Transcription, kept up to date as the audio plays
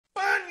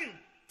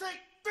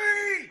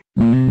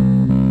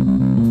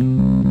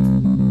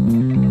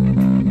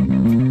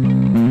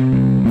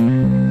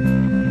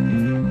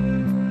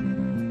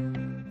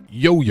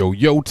Yo,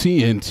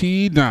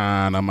 TNT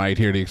Dinomight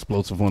here, the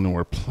explosive one, and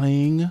we're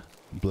playing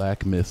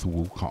Black Myth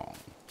Wukong.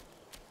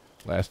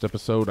 Last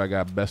episode, I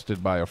got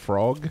bested by a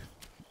frog,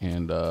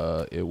 and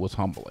it was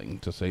humbling,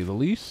 to say the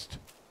least.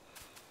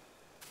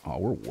 Oh,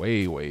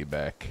 we're way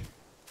back.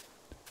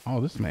 Oh,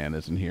 this man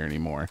isn't here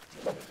anymore.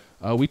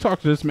 We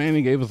talked to this man.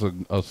 He gave us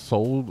a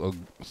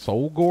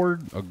soul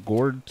gourd, a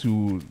gourd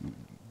to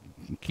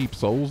keep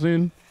souls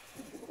in.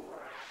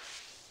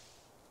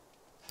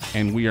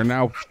 And we are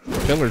now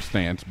pillar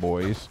stance,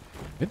 boys.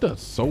 It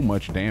does so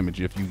much damage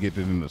if you get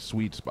it in the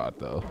sweet spot,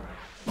 though.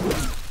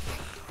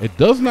 It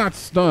does not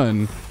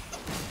stun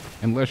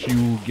unless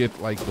you get,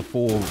 like, the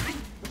full...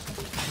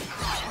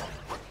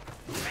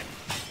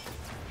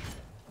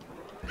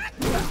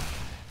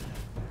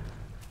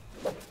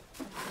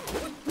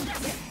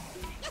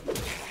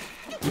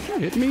 Did you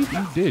hit me?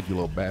 You did, you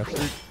little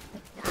bastard.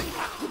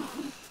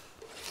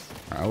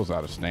 I was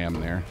out of stam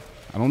there.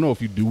 I don't know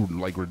if you do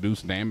like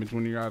reduce damage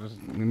when you're out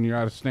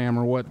of stam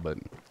or what, but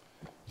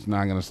it's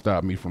not gonna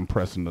stop me from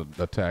pressing the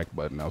attack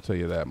button. I'll tell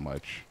you that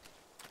much.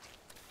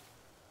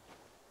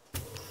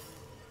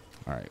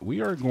 All right,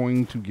 we are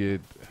going to get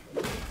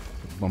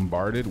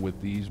bombarded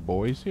with these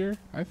boys here,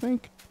 I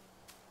think,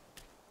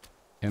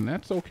 and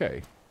that's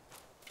okay.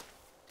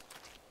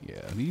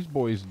 Yeah, these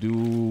boys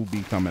do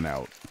be coming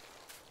out.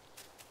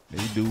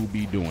 They do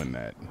be doing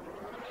that.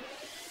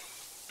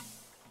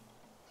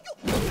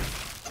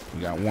 We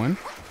got one.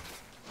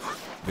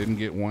 Didn't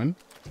get one.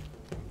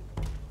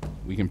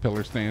 We can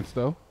pillar stance,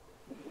 though.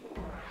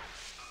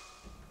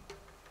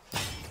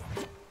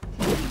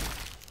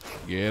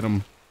 Get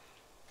him.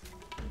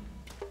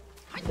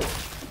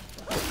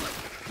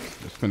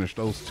 Just finish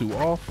those two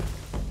off.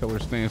 Pillar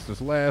stance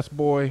this last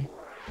boy.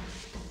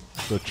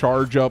 The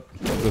charge up,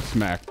 the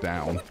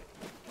smackdown.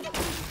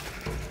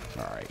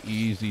 Alright,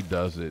 easy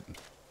does it.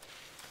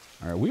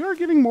 Alright, we are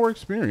getting more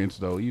experience,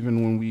 though,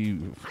 even when we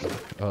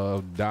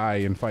die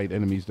and fight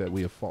enemies that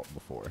we have fought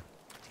before.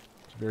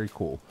 It's very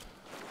cool.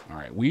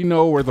 Alright, we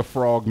know where the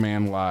frog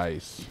man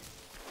lies.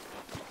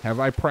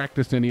 Have I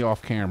practiced any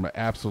off camera?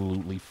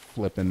 Absolutely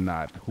flippin'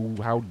 not.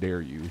 How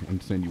dare you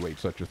insinuate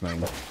such a thing?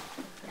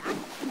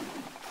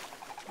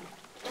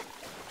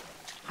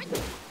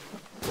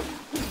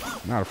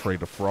 Not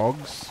afraid of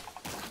frogs.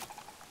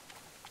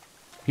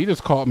 He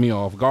just caught me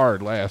off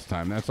guard last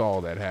time. That's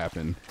all that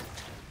happened.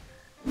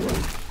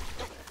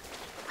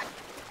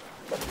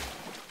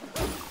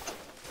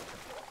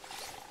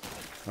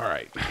 All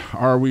right,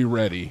 are we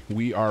ready?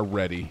 We are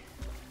ready.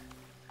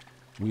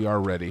 We are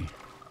ready.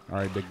 All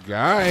right, the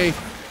guy,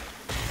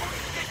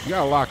 you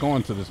gotta lock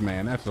on to this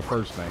man. That's the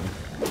first thing.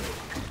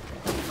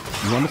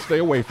 You want to stay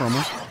away from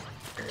him.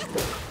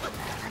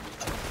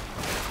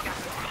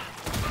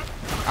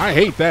 I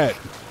hate that.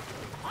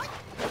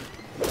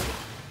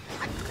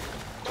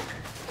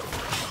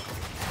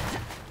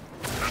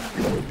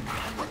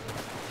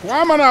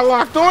 Why am I not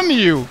locked on to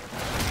you?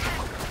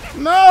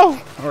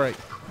 No. All right,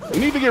 we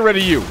need to get rid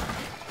of you.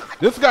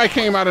 This guy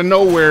came out of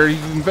nowhere.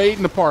 He's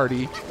invading the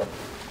party.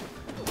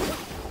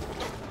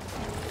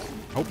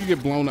 Hope you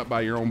get blown up by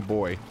your own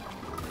boy.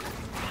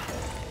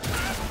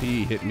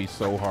 He hit me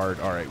so hard.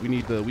 All right, we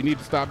need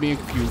to stop being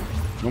cute.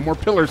 No more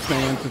pillar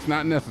stands. It's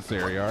not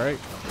necessary. All right.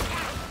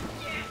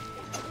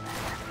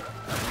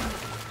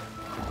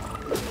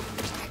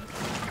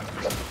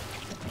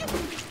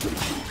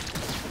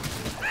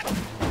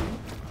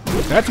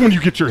 That's when you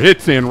get your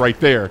hits in right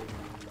there.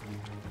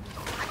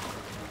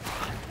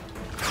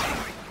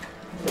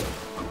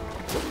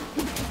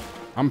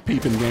 I'm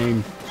peeping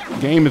game.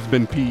 Game has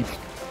been peeped.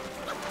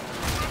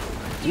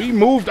 We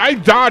moved. I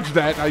dodged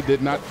that. I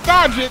did not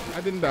dodge it.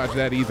 I didn't dodge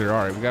that either.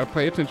 All right, we got to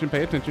pay attention.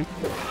 Pay attention.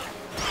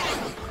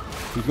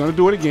 He's going to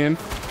do it again.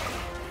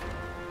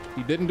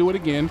 He didn't do it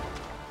again.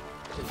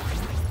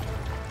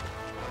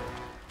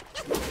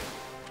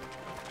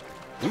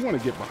 We want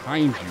to get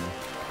behind you.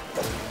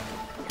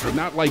 But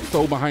not like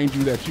so behind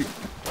you that you...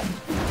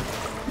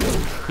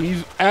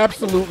 He's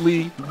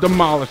absolutely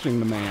demolishing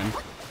the man.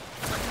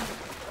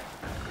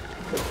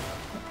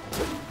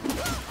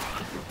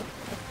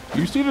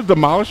 You see the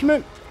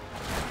demolishment?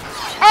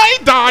 I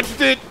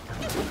dodged it!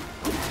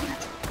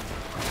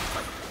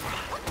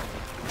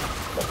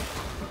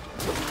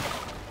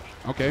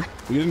 Okay,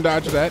 we didn't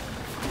dodge that.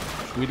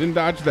 We didn't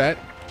dodge that.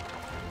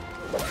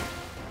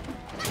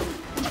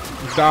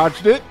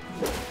 Dodged it.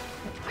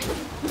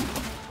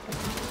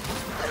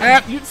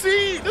 You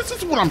see, this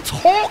is what I'm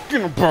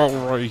talking about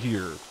right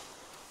here.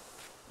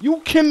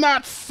 You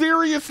cannot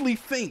seriously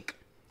think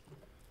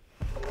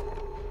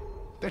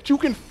that you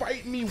can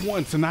fight me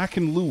once and I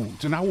can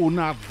lose and I will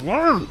not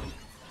learn.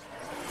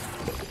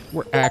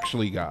 We're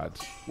actually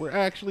gods. We're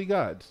actually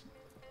gods.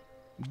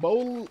 I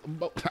don't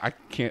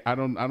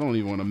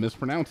even want to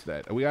mispronounce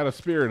that. We got a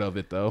spirit of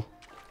it though.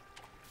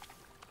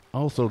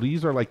 Also,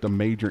 these are like the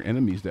major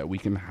enemies that we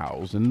can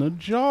house in the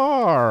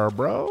jar,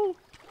 bro.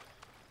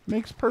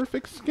 Makes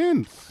perfect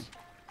sense.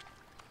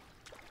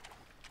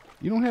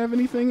 You don't have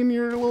anything in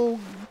your little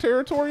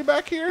territory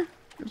back here?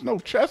 There's no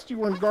chest you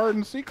weren't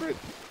guarding secret?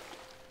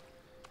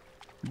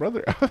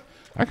 Brother,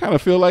 I kind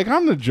of feel like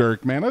I'm the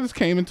jerk, man. I just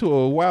came into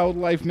a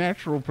wildlife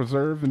natural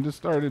preserve and just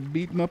started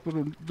beating up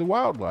the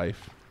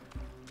wildlife.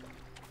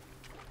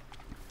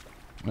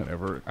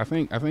 Whatever. I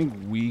think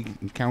we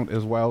count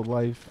as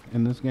wildlife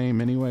in this game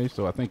anyway,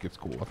 so I think it's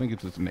cool. I think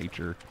it's just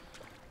nature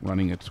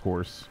running its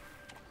course.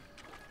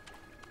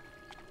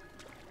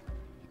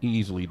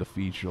 Easily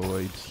defeat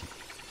Droids.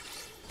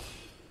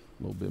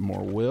 A little bit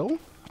more will.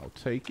 I'll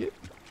take it.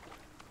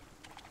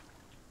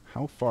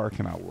 How far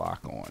can I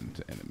lock on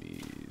to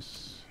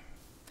enemies?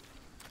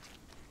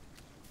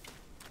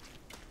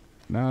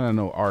 Now that I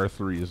know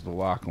R3 is the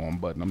lock on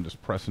button, I'm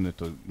just pressing it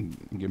to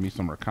give me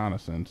some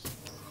reconnaissance.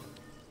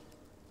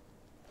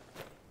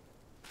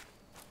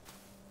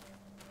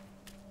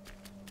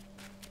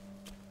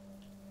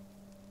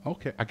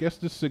 Okay, I guess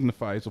this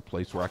signifies a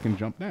place where I can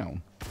jump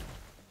down.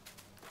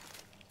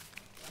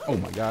 Oh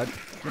my god,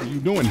 what are you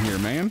doing here,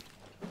 man?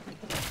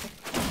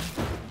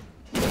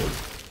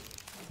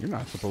 You're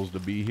not supposed to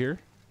be here.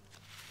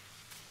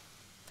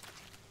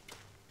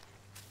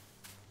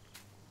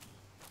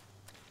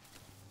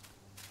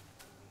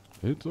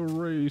 It's a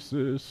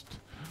racist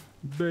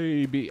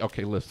baby.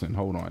 Okay, listen,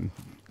 hold on.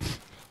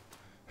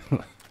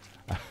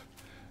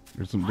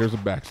 There's a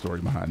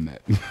backstory behind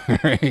that.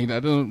 Right? I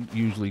don't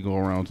usually go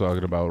around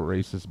talking about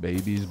racist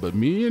babies, but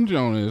me and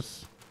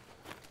Jonas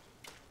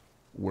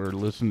were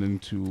listening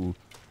to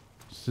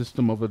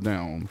System of a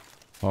Down.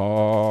 Oh,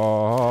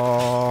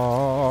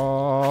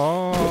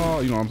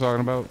 you know what I'm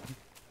talking about?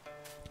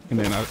 And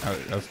then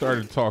I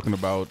started talking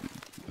about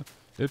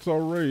it's a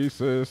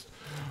racist.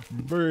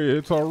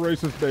 It's a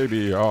racist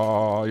baby.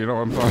 Oh, you know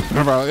what I'm talking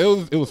about? It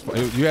was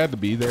you had to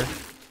be there.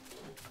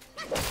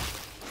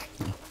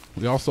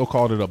 We also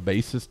called it a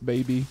bassist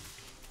baby.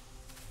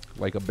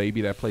 Like a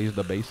baby that plays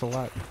the bass a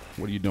lot.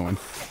 What are you doing?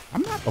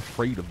 I'm not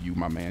afraid of you,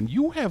 my man.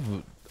 You have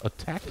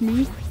attacked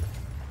me.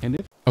 And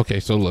it okay,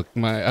 so look,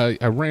 I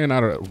ran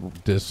out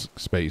of disk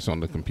space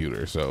on the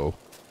computer, so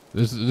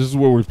this is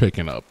where we're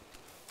picking up.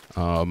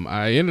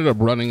 I ended up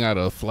running out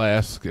of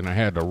flask, and I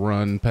had to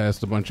run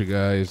past a bunch of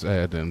guys. I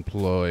had to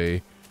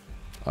employ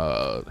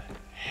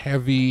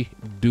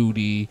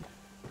heavy-duty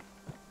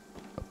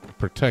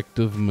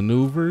protective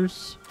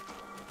maneuvers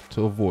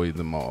to avoid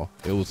them all.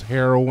 It was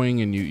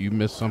harrowing, and you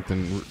missed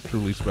something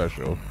truly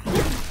special.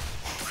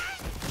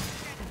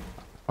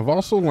 I've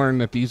also learned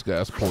that these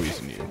guys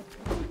poison you.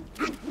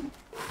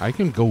 I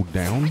can go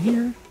down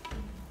here?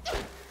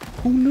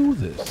 Who knew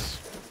this?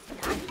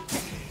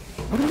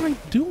 What am I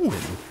doing?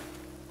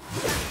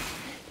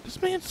 This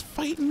man's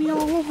fighting me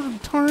all over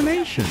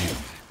tarnation.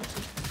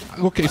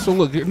 Okay, so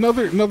look,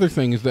 another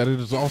thing is that it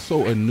is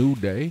also a new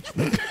day.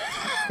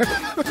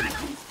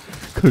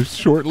 Because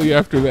shortly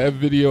after that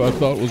video I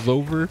thought was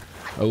over,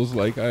 I was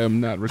like, I am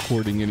not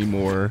recording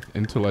anymore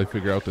until I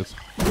figure out this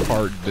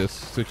hard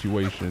disk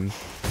situation.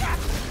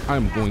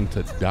 I'm going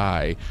to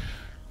die.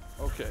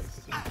 Okay.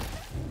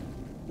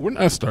 We're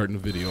not starting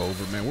the video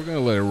over, man. We're gonna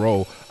let it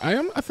roll.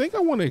 I think I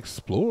want to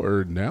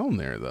explore down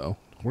there, though.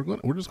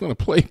 We're just gonna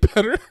play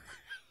better.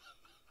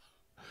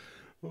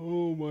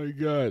 Oh my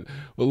god.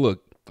 Well,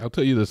 look, I'll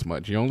tell you this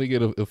much: you only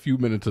get a few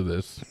minutes of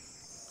this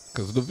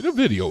because the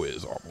video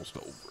is almost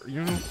over.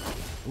 You know?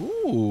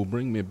 Ooh,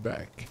 bring me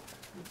back.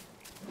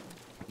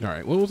 All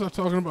right, what was I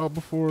talking about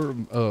before?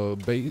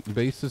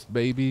 Bassist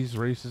babies,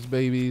 racist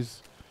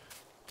babies.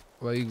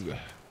 Like,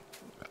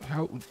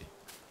 how?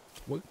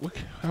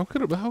 How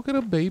could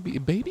a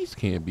babies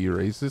can't be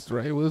racist,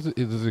 right?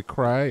 Does it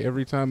cry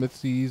every time it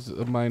sees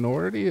a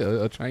minority,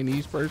 a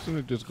Chinese person?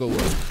 It just goes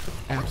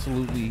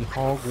absolutely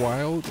hog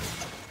wild.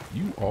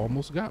 You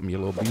almost got me, a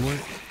little B-word.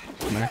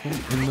 Smack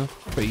him in the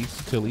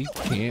face till he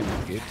can't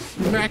get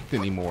smacked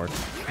anymore.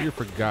 You've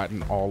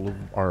forgotten all of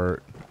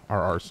our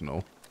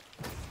arsenal.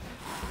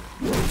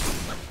 You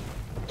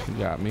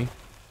got me.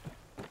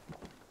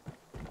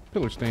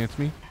 Pillar stance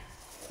me.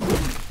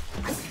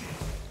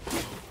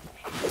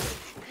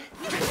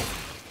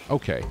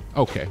 Okay,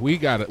 we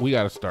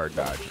gotta start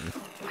dodging.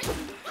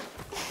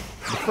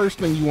 The first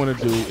thing you want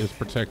to do is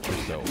protect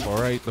yourself, all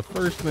right? The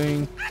first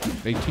thing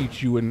they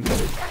teach you in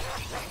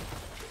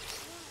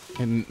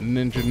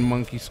Ninja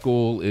Monkey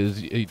School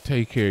is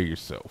take care of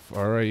yourself,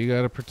 all right? You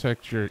gotta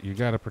protect your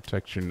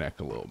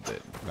neck a little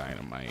bit,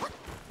 Dynamite.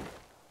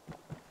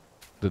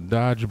 The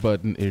dodge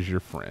button is your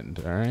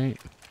friend, all right?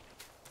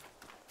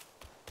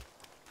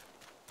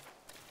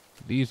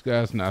 These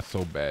guys not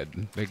so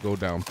bad. They go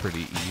down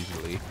pretty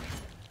easily.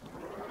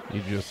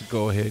 You just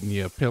go ahead and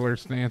you pillar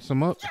stance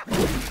them up.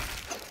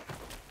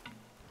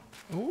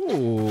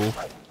 Ooh.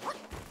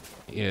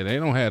 Yeah, they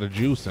don't have the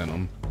juice in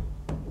them.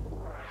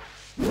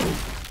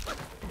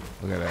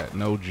 Look at that.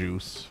 No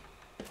juice.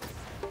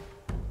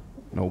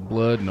 No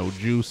blood, no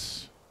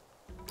juice.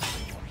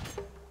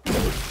 I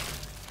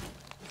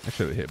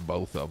should have hit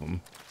both of them.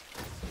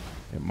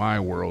 In my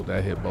world, I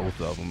hit both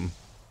of them.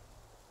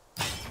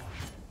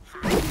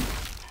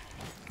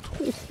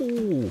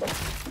 Ooh.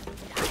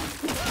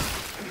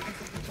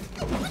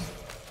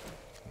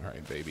 All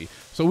right, baby.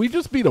 So we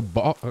just beat a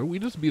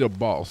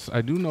boss.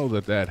 I do know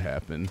that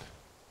happened.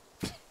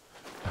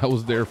 I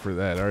was there for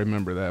that. I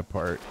remember that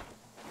part.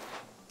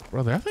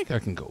 Brother, I think I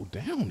can go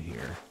down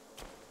here.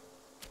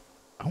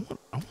 I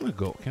want to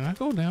go. Can I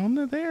go down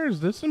to there?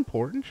 Is this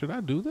important? Should I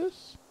do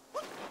this?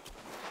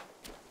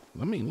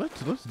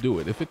 Let's do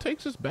it. If it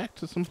takes us back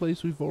to some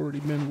place we've already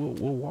been,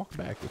 we'll walk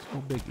back. It's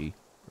no biggie,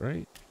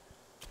 right?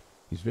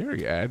 He's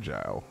very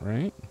agile,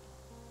 right?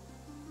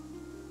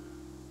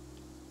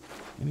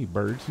 Any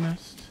bird's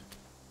nest?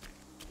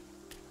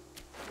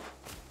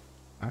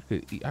 I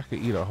could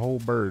eat a whole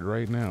bird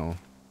right now.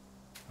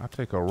 I'll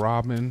take a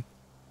robin.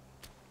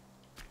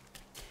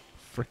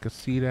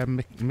 Fricassee that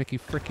Mickey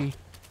Fricky.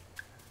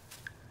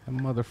 That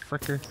mother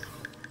fricker.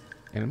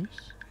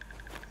 Enemies?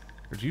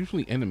 There's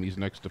usually enemies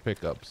next to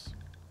pickups.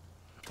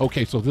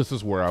 Okay, so this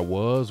is where I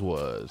was.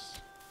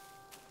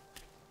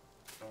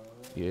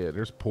 Yeah,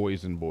 there's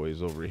poison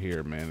boys over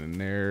here, man, and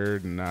they're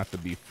not to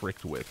be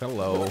fricked with.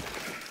 Hello.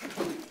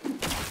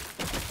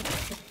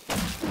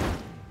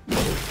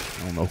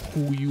 I don't know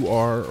who you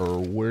are or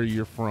where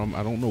you're from.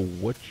 I don't know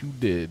what you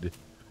did.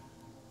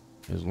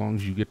 As long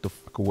as you get the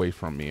fuck away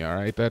from me, all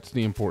right? That's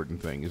the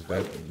important thing, is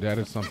that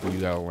is something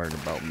you gotta learn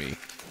about me.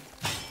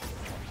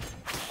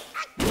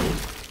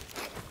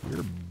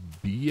 You're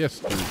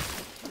BS,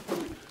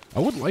 dude. I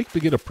would like to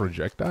get a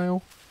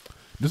projectile.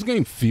 This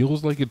game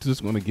feels like it's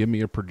just gonna give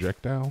me a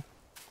projectile.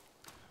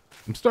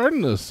 I'm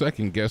starting to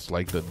second guess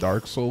like the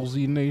Dark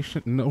Souls-y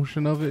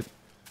notion of it.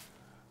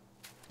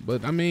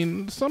 But I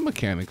mean, some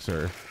mechanics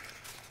are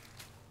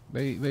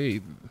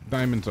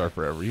diamonds are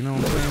forever, you know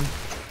what I'm saying?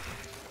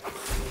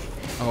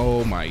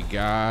 Oh my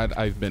god,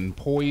 I've been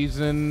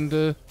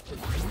poisoned.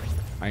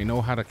 I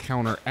know how to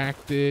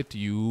counteract it.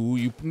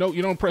 No,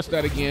 you don't press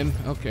that again.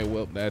 Okay,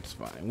 well, that's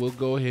fine. We'll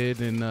go ahead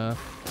and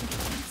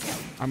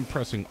I'm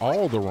pressing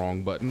all the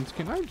wrong buttons.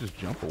 Can I just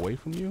jump away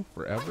from you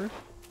forever?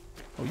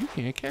 Oh, you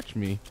can't catch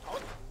me.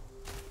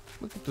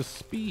 Look at the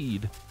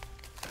speed.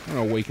 I'm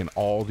gonna awaken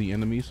all the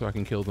enemies so I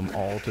can kill them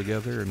all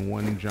together in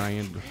one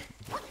giant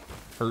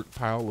hurt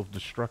pile of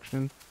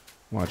destruction.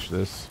 Watch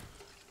this.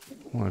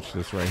 Watch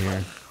this right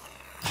here.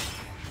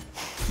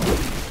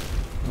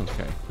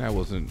 Okay, that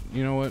wasn't...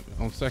 You know what?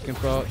 On second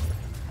thought,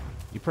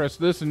 you press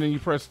this and then you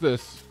press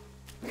this.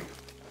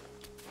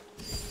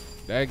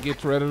 That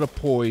gets rid of the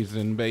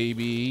poison,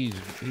 baby.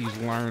 He's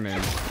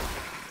learning.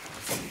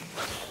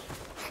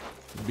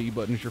 B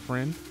button's your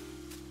friend.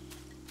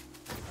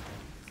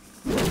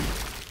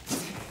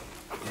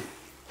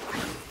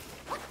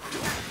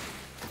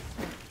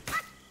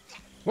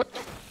 What?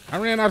 I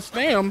ran out of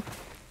stam.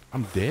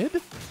 I'm dead?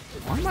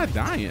 Why am I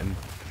dying?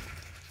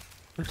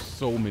 There's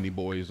so many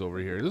boys over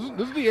here. This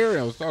is the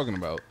area I was talking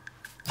about.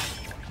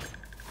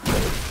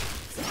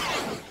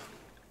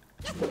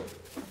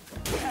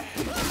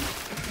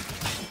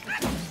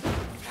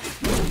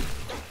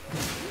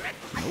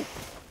 Nope.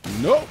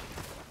 Nope.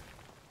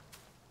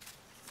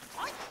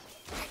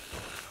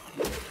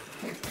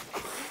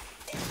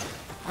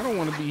 I don't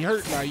want to be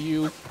hurt by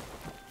you.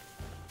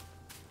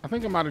 I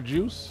think I'm out of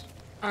juice.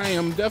 I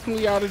am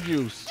definitely out of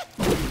juice.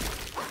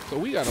 So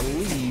we gotta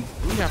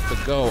leave. We have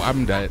to go.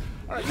 I'm dead.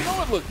 All right, you know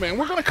what? Look, man,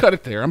 we're gonna cut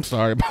it there. I'm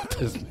sorry about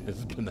this.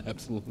 It's been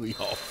absolutely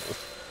awful.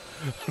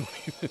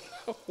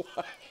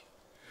 Why?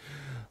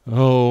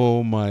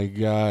 Oh my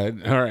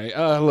God. All right.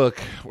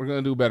 Look, we're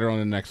gonna do better on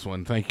the next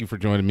one. Thank you for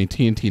joining me,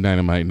 TNT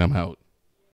Dinomight, and I'm out.